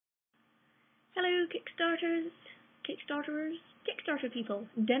Hello, Kickstarter people,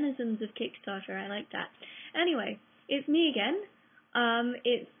 denizens of Kickstarter, I like that. Anyway, it's me again.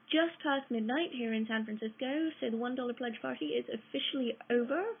 It's just past midnight here in San Francisco, so the $1 pledge party is officially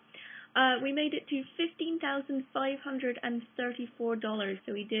over. We made it to $15,534,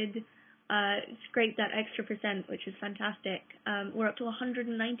 so we did scrape that extra percent, which is fantastic. We're up to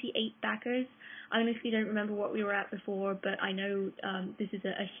 198 backers. I honestly don't remember what we were at before, but I know this is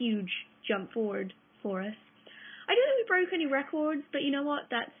a huge jump forward for us. I don't think we broke any records, but you know what?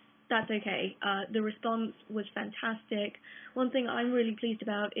 That's okay. The response was fantastic. One thing I'm really pleased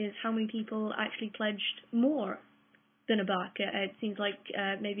about is how many people actually pledged more than $1. It seems like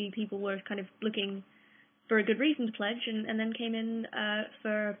maybe people were kind of looking for a good reason to pledge and then came in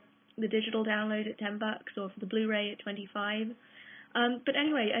for the digital download at $10 or for the Blu-ray at $25. But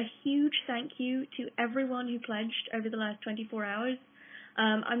anyway, a huge thank you to everyone who pledged over the last 24 hours.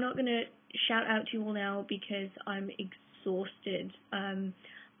 I'm not going to shout out to you all now because I'm exhausted.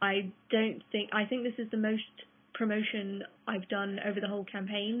 I think this is the most promotion I've done over the whole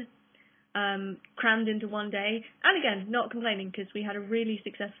campaign, crammed into one day. And again, not complaining because we had a really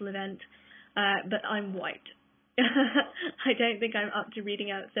successful event, but I'm wiped. I don't think I'm up to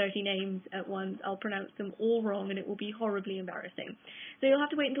reading out 30 names at once. I'll pronounce them all wrong and it will be horribly embarrassing. So you'll have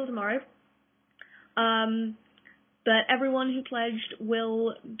to wait until tomorrow. But everyone who pledged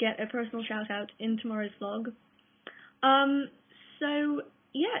will get a personal shout out in tomorrow's vlog. So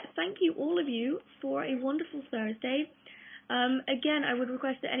yeah, thank you all of you for a wonderful Thursday. Again, I would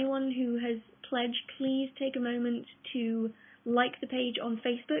request that anyone who has pledged, please take a moment to like the page on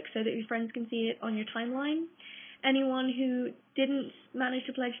Facebook so that your friends can see it on your timeline. Anyone who didn't manage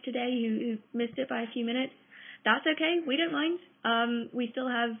to pledge today, who missed it by a few minutes, that's okay. We don't mind. We still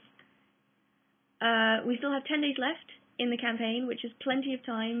have 10 days left in the campaign, which is plenty of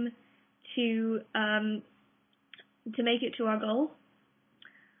time to make it to our goal.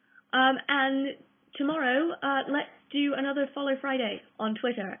 And tomorrow, let's do another Follow Friday on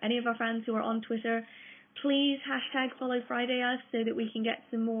Twitter. Any of our fans who are on Twitter, please #FollowFriday us so that we can get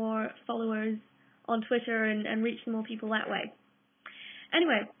some more followers on Twitter and reach some more people that way.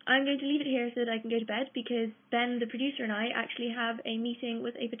 Anyway, I'm going to leave it here so that I can go to bed because Ben, the producer, and I actually have a meeting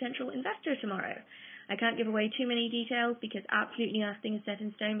with a potential investor tomorrow. I can't give away too many details because absolutely nothing is set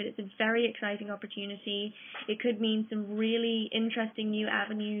in stone, but it's a very exciting opportunity. It could mean some really interesting new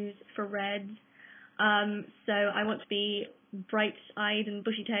avenues for Reds. So I want to be bright-eyed and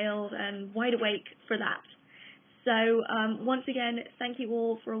bushy-tailed and wide awake for that. So once again, thank you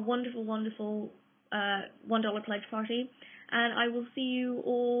all for a wonderful, wonderful $1 pledge party, and I will see you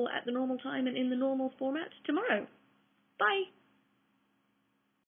all at the normal time and in the normal format tomorrow. Bye!